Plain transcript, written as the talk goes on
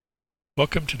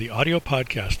Welcome to the audio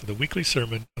podcast of the weekly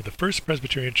sermon of the First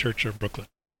Presbyterian Church of Brooklyn.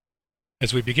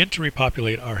 As we begin to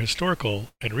repopulate our historical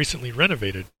and recently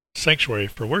renovated sanctuary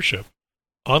for worship,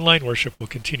 online worship will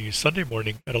continue Sunday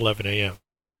morning at 11 a.m.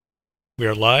 We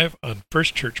are live on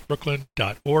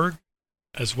firstchurchbrooklyn.org,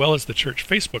 as well as the church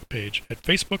Facebook page at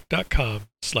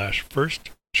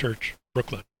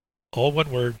facebook.com/firstchurchbrooklyn. All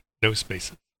one word, no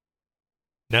spaces.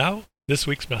 Now, this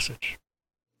week's message.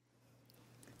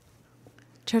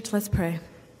 Church, let's pray.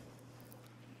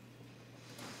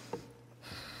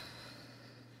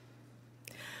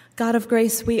 God of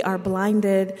grace, we are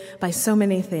blinded by so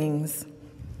many things,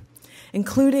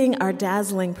 including our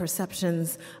dazzling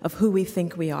perceptions of who we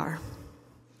think we are.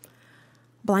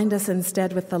 Blind us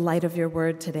instead with the light of your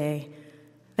word today,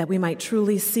 that we might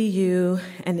truly see you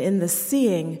and in the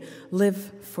seeing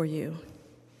live for you.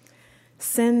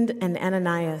 Send an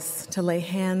Ananias to lay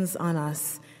hands on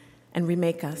us and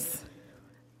remake us,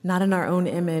 not in our own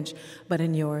image, but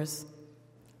in yours.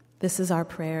 This is our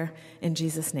prayer in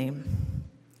Jesus' name.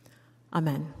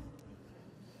 Amen.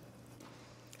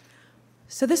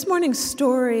 So this morning's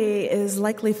story is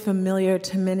likely familiar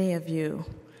to many of you.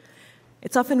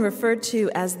 It's often referred to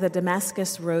as the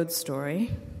Damascus Road story,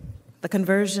 the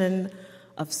conversion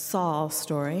of Saul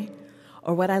story,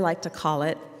 or what I like to call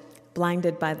it,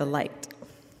 blinded by the light.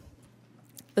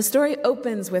 The story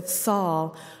opens with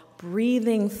Saul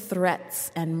breathing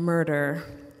threats and murder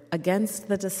against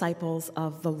the disciples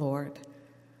of the Lord.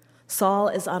 Saul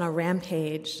is on a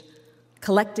rampage,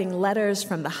 collecting letters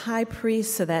from the high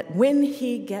priest so that when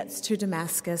he gets to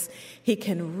Damascus, he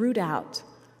can root out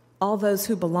all those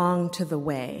who belong to the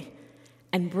way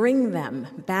and bring them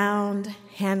bound,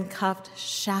 handcuffed,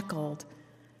 shackled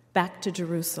back to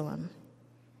Jerusalem.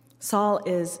 Saul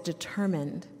is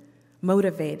determined,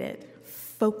 motivated,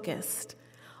 focused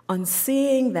on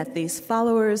seeing that these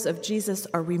followers of Jesus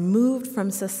are removed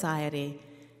from society,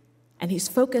 and he's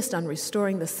focused on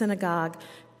restoring the synagogue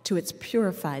to its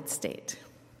purified state.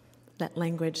 That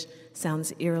language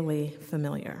sounds eerily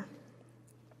familiar.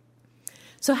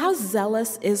 So how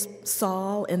zealous is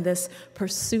Saul in this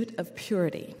pursuit of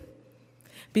purity?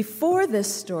 Before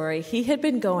this story, he had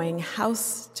been going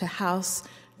house to house,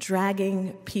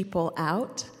 dragging people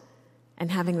out and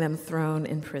having them thrown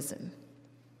in prison.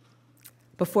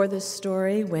 Before this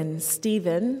story, when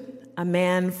Stephen, a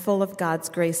man full of God's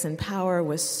grace and power,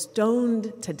 was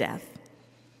stoned to death,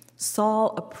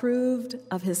 Saul approved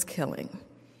of his killing.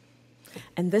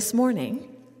 And this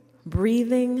morning,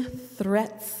 breathing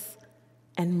threats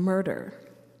and murder,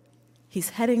 he's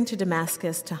heading to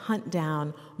Damascus to hunt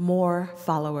down more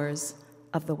followers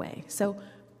of the way. So,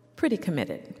 pretty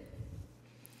committed.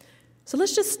 So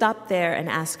let's just stop there and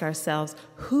ask ourselves,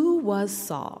 who was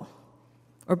Saul?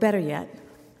 Or better yet,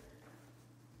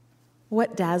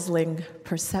 what dazzling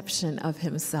perception of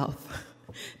himself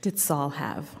did Saul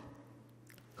have?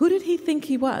 Who did he think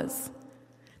he was?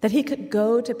 That he could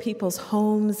go to people's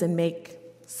homes and make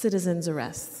citizens'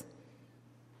 arrests?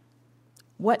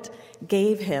 What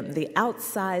gave him the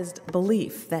outsized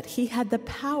belief that he had the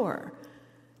power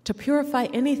to purify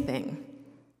anything,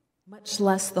 much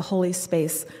less the holy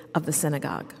space of the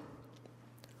synagogue?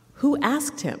 Who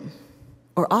asked him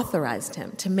or authorized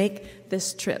him to make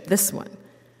this trip, this one,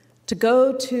 to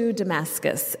go to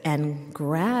Damascus and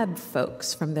grab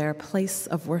folks from their place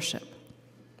of worship?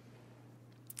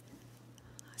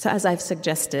 So as I've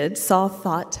suggested, Saul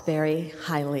thought very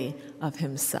highly of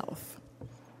himself.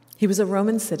 He was a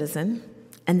Roman citizen,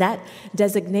 and that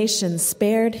designation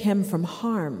spared him from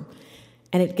harm,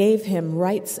 and it gave him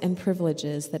rights and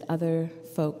privileges that other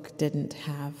folk didn't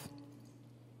have.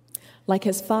 Like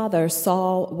his father,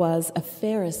 Saul was a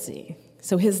Pharisee,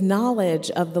 so his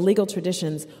knowledge of the legal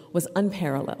traditions was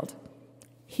unparalleled.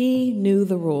 He knew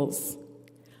the rules,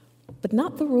 but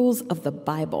not the rules of the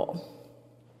Bible,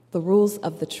 the rules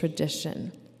of the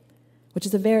tradition, which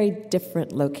is a very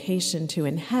different location to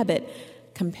inhabit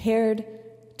compared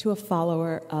to a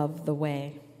follower of the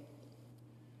way.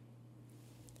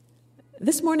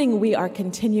 This morning we are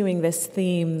continuing this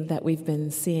theme that we've been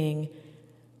seeing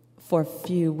for a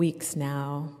few weeks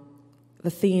now, the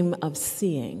theme of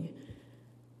seeing.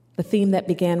 The theme that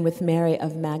began with Mary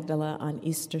of Magdala on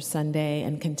Easter Sunday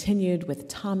and continued with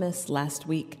Thomas last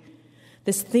week.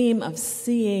 This theme of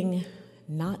seeing,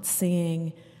 not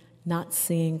seeing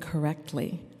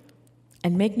correctly.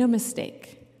 And make no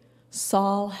mistake,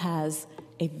 Saul has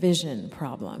a vision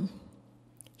problem.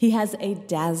 He has a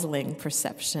dazzling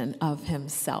perception of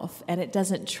himself, and it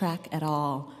doesn't track at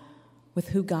all with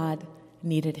who God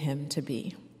needed him to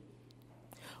be.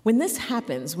 When this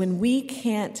happens, when we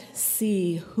can't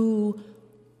see who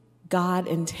God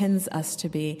intends us to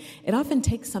be, it often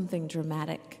takes something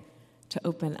dramatic to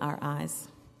open our eyes.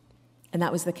 And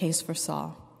that was the case for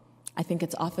Saul. I think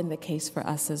it's often the case for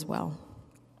us as well.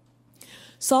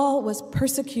 Saul was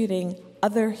persecuting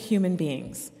other human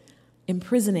beings,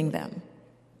 imprisoning them,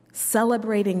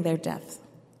 celebrating their death,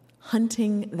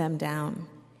 hunting them down.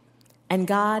 And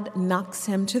God knocks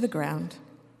him to the ground,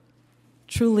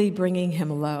 truly bringing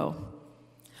him low.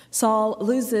 Saul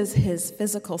loses his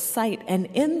physical sight and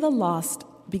in the lost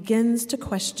begins to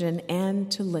question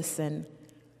and to listen.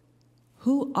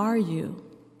 Who are you,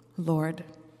 Lord?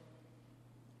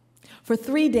 For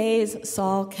 3 days,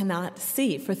 Saul cannot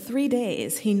see. For 3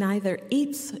 days, he neither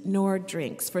eats nor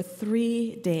drinks. For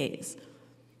 3 days,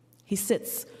 he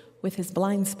sits with his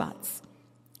blind spots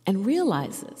and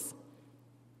realizes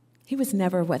he was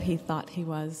never what he thought he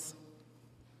was.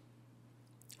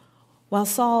 While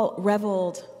Saul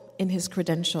reveled in his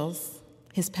credentials,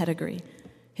 his pedigree,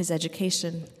 his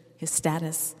education, his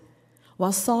status,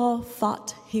 while Saul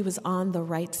thought he was on the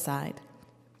right side,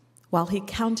 while he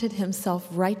counted himself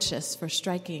righteous for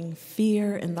striking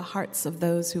fear in the hearts of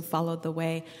those who followed the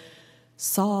way,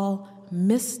 Saul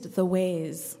missed the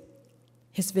ways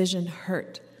his vision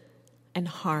hurt and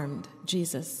harmed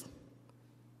Jesus.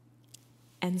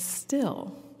 And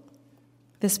still,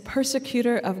 this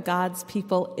persecutor of God's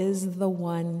people is the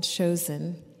one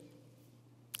chosen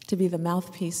to be the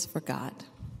mouthpiece for God.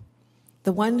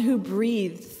 The one who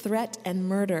breathed threat and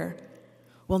murder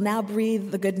will now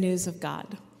breathe the good news of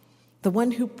God. The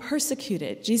one who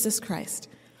persecuted Jesus Christ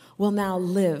will now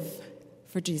live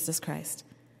for Jesus Christ.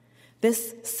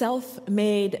 This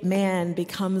self-made man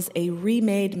becomes a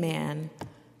remade man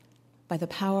by the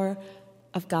power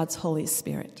of God's Holy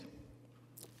Spirit.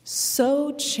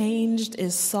 So changed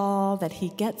is Saul that he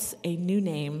gets a new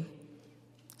name.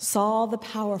 Saul the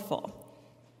powerful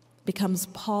becomes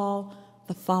Paul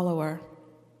the follower,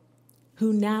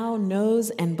 who now knows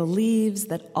and believes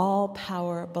that all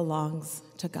power belongs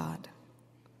to God.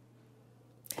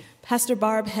 Pastor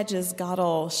Barb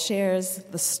Hedges-Goddell shares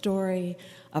the story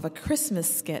of a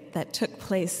Christmas skit that took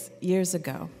place years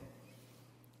ago.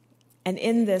 And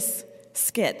in this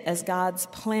skit, as God's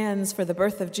plans for the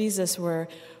birth of Jesus were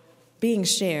being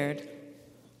shared,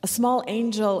 a small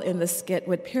angel in the skit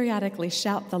would periodically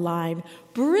shout the line,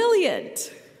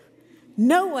 "Brilliant!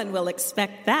 No one will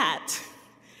expect that."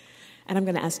 And I'm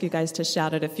going to ask you guys to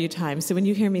shout it a few times. So when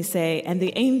you hear me say, and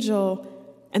the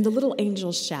little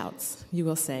angel shouts, you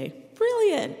will say,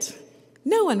 "Brilliant!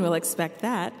 No one will expect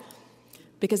that."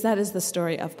 Because that is the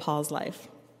story of Paul's life.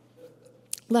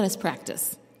 Let us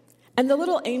practice. And the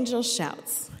little angel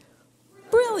shouts,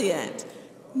 "Brilliant!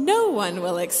 No one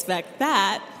will expect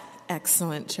that."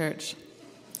 Excellent, church.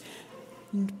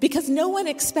 Because no one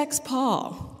expects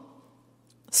Paul.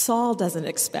 Saul doesn't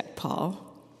expect Paul,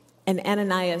 and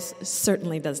Ananias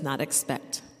certainly does not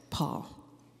expect Paul.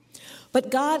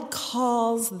 But God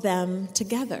calls them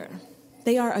together.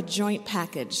 They are a joint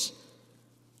package.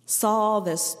 Saul,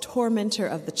 this tormentor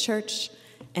of the church,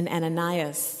 and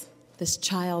Ananias, this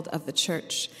child of the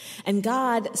church. And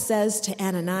God says to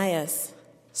Ananias,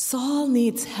 Saul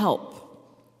needs help.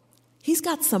 He's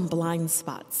got some blind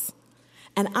spots,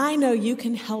 and I know you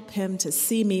can help him to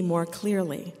see me more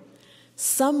clearly.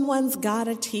 Someone's got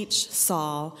to teach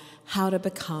Saul how to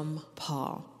become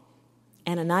Paul.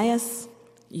 Ananias,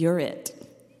 you're it.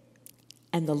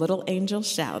 And the little angel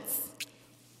shouts,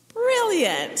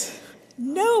 "Brilliant!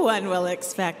 No one will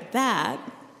expect that."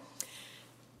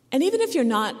 And even if you're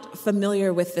not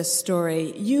familiar with this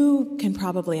story, you can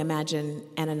probably imagine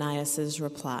Ananias'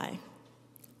 reply.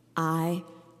 "I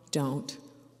don't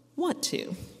want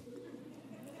to."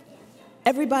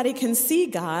 Everybody can see,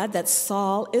 God, that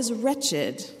Saul is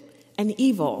wretched and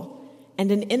evil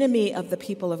and an enemy of the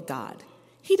people of God.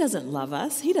 He doesn't love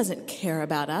us. He doesn't care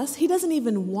about us. He doesn't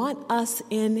even want us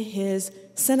in his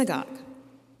synagogue.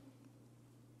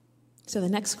 So the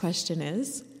next question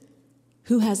is,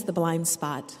 who has the blind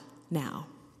spot now?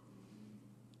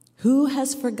 Who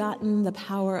has forgotten the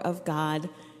power of God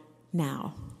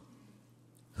now?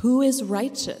 Who is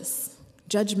righteous,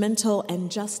 judgmental,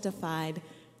 and justified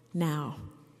now?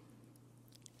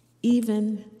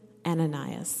 Even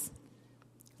Ananias,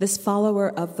 this follower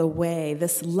of the way,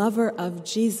 this lover of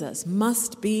Jesus,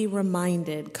 must be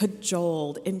reminded,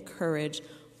 cajoled, encouraged,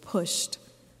 pushed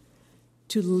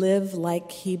to live like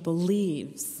he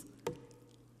believes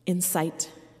in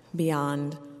sight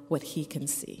beyond what he can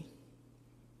see.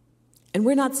 And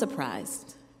we're not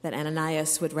surprised that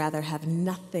Ananias would rather have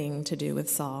nothing to do with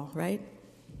Saul, right?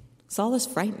 Saul is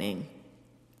frightening.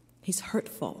 He's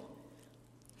hurtful.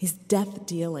 He's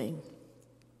death-dealing.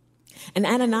 And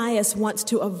Ananias wants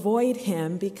to avoid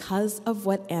him because of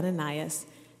what Ananias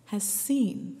has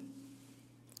seen.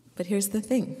 But here's the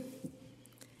thing.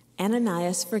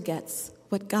 Ananias forgets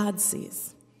what God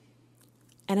sees.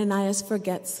 Ananias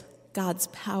forgets God's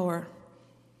power.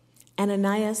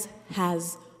 Ananias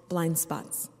has blind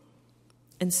spots.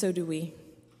 And so do we.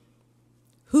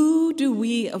 Who do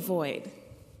we avoid?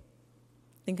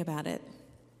 Think about it.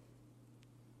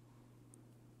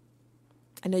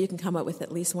 I know you can come up with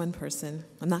at least one person.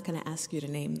 I'm not going to ask you to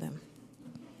name them.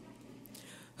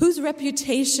 Whose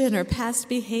reputation or past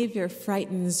behavior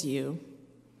frightens you?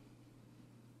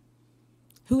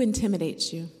 Who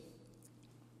intimidates you?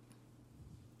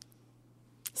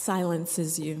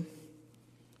 Silences you?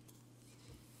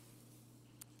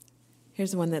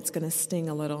 Here's one that's going to sting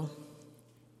a little.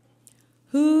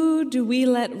 Who do we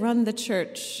let run the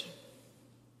church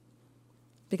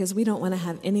because we don't want to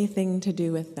have anything to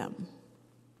do with them?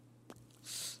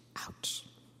 Ouch.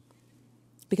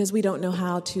 Because we don't know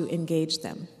how to engage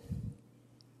them.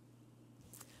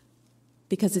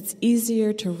 Because it's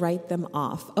easier to write them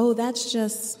off. Oh, that's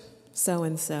just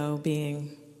so-and-so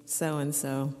being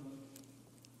so-and-so.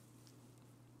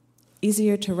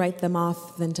 Easier to write them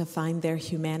off than to find their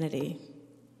humanity,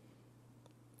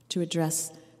 to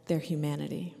address their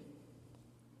humanity.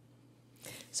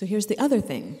 So here's the other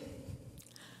thing.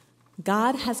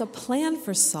 God has a plan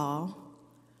for Saul,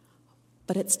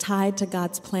 but it's tied to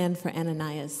God's plan for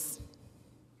Ananias.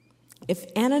 If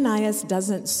Ananias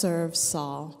doesn't serve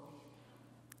Saul,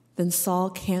 then Saul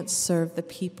can't serve the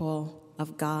people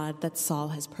of God that Saul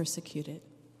has persecuted.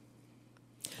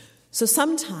 So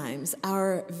sometimes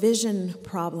our vision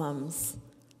problems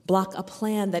block a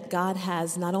plan that God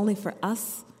has not only for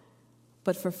us,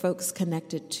 but for folks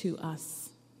connected to us.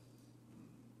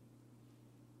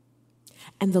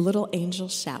 And the little angel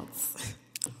shouts,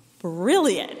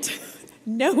 "Brilliant!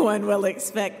 No one will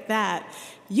expect that."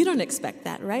 You don't expect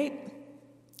that, right?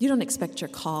 You don't expect your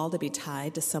call to be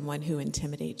tied to someone who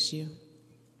intimidates you,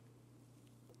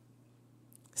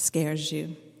 scares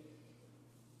you,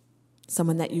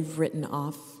 someone that you've written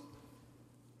off.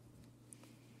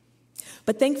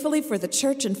 But thankfully for the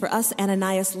church and for us,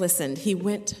 Ananias listened. He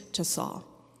went to Saul.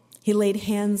 He laid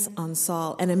hands on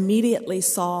Saul, and immediately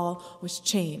Saul was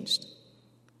changed.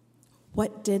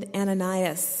 What did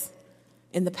Ananias,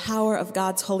 in the power of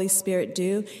God's Holy Spirit,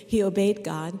 do? He obeyed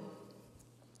God.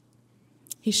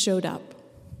 He showed up.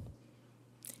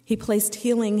 He placed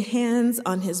healing hands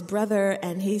on his brother,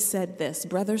 and he said this,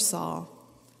 "Brother Saul,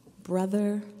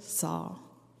 Brother Saul."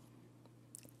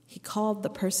 He called the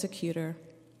persecutor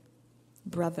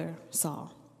Brother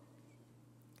Saul.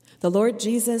 "The Lord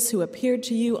Jesus, who appeared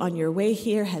to you on your way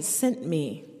here, has sent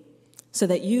me so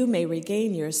that you may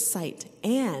regain your sight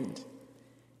and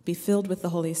be filled with the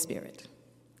Holy Spirit."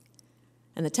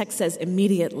 And the text says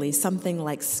immediately something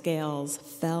like scales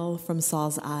fell from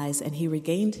Saul's eyes and he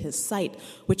regained his sight,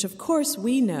 which of course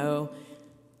we know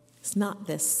is not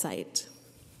this sight.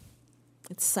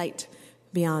 It's sight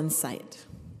beyond sight.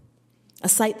 A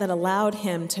sight that allowed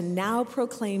him to now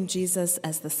proclaim Jesus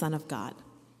as the Son of God.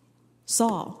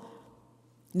 Saul,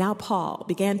 now Paul,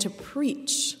 began to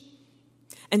preach.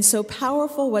 And so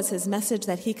powerful was his message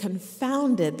that he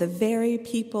confounded the very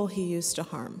people he used to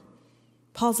harm.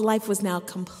 Paul's life was now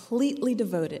completely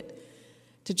devoted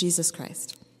to Jesus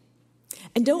Christ.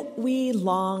 And don't we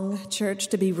long, church,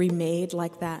 to be remade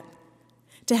like that?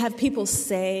 To have people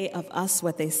say of us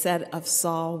what they said of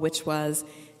Saul, which was,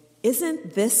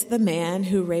 "Isn't this the man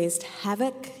who raised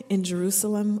havoc in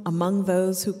Jerusalem among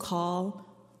those who call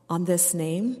on this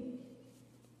name?"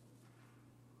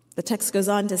 The text goes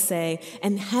on to say,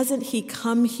 "And hasn't he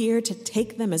come here to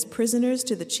take them as prisoners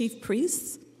to the chief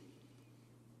priests?"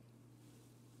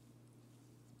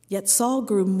 Yet Saul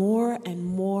grew more and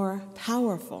more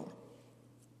powerful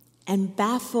and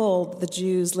baffled the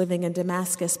Jews living in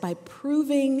Damascus by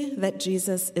proving that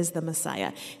Jesus is the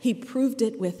Messiah. He proved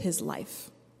it with his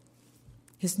life,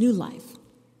 his new life,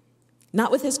 not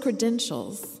with his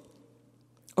credentials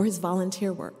or his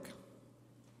volunteer work,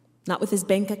 not with his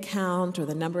bank account or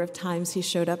the number of times he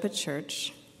showed up at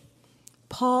church.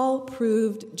 Paul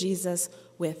proved Jesus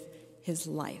with his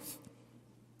life,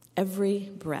 every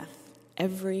breath,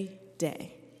 every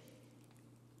day.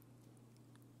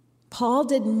 Paul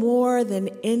did more than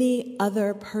any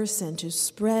other person to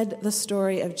spread the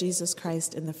story of Jesus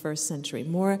Christ in the first century,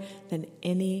 more than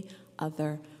any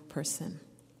other person.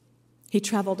 He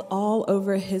traveled all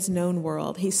over his known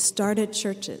world. He started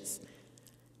churches.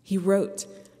 He wrote.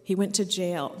 He went to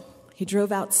jail. He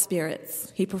drove out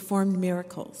spirits. He performed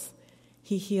miracles.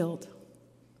 He healed.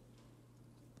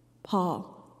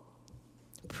 Paul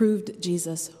proved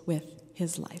Jesus with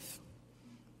his life.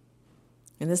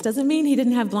 And this doesn't mean he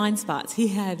didn't have blind spots. He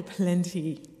had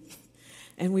plenty.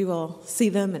 And we will see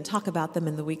them and talk about them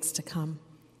in the weeks to come.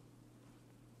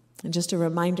 And just a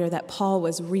reminder that Paul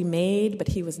was remade, but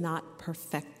he was not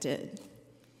perfected.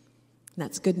 And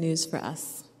that's good news for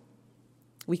us.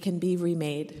 We can be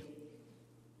remade.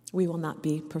 We will not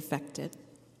be perfected.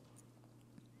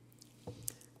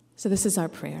 So this is our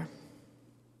prayer.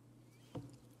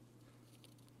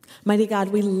 Mighty God,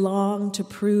 we long to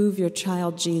prove your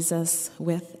child Jesus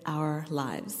with our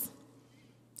lives.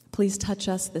 Please touch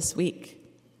us this week.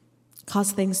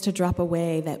 Cause things to drop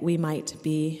away that we might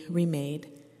be remade,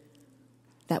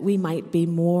 that we might be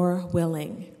more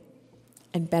willing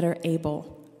and better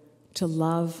able to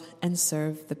love and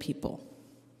serve the people.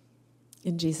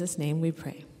 In Jesus' name we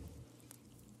pray.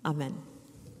 Amen.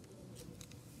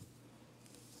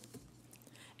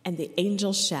 And the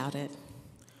angel shouted,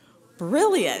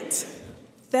 "Brilliant!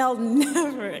 They'll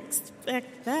never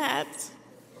expect that."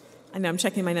 I know, I'm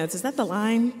checking my notes. Is that the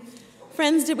line?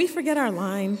 Friends, did we forget our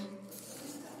line?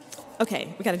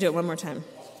 Okay, we got to do it one more time.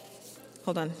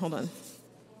 Hold on.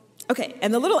 Okay,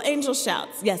 and the little angel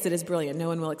shouts. Yes, it is brilliant. No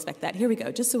one will expect that. Here we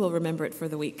go, just so we'll remember it for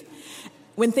the week.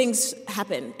 When things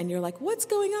happen and you're like, what's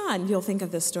going on? You'll think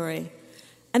of this story.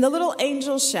 And the little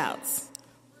angel shouts,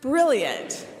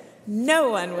 "Brilliant! No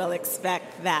one will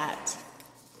expect that."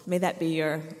 May that be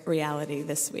your reality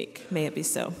this week. May it be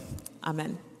so.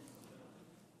 Amen.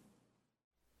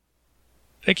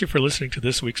 Thank you for listening to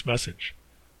this week's message.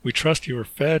 We trust you are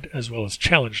fed as well as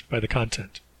challenged by the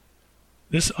content.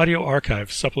 This audio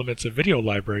archive supplements a video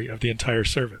library of the entire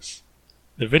service.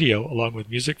 The video, along with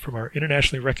music from our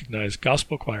internationally recognized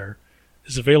gospel choir,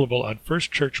 is available on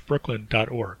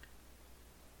firstchurchbrooklyn.org.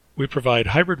 We provide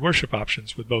hybrid worship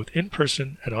options with both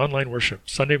in-person and online worship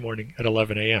Sunday morning at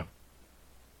 11 a.m.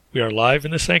 We are live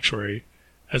in the sanctuary,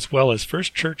 as well as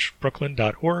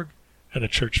firstchurchbrooklyn.org and the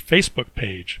church Facebook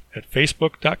page at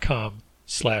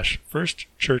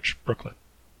facebook.com/firstchurchbrooklyn.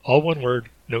 All one word,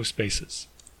 no spaces.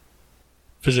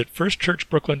 Visit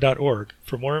firstchurchbrooklyn.org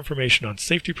for more information on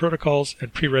safety protocols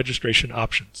and pre-registration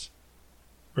options.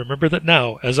 Remember that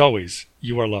now, as always,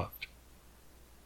 you are loved.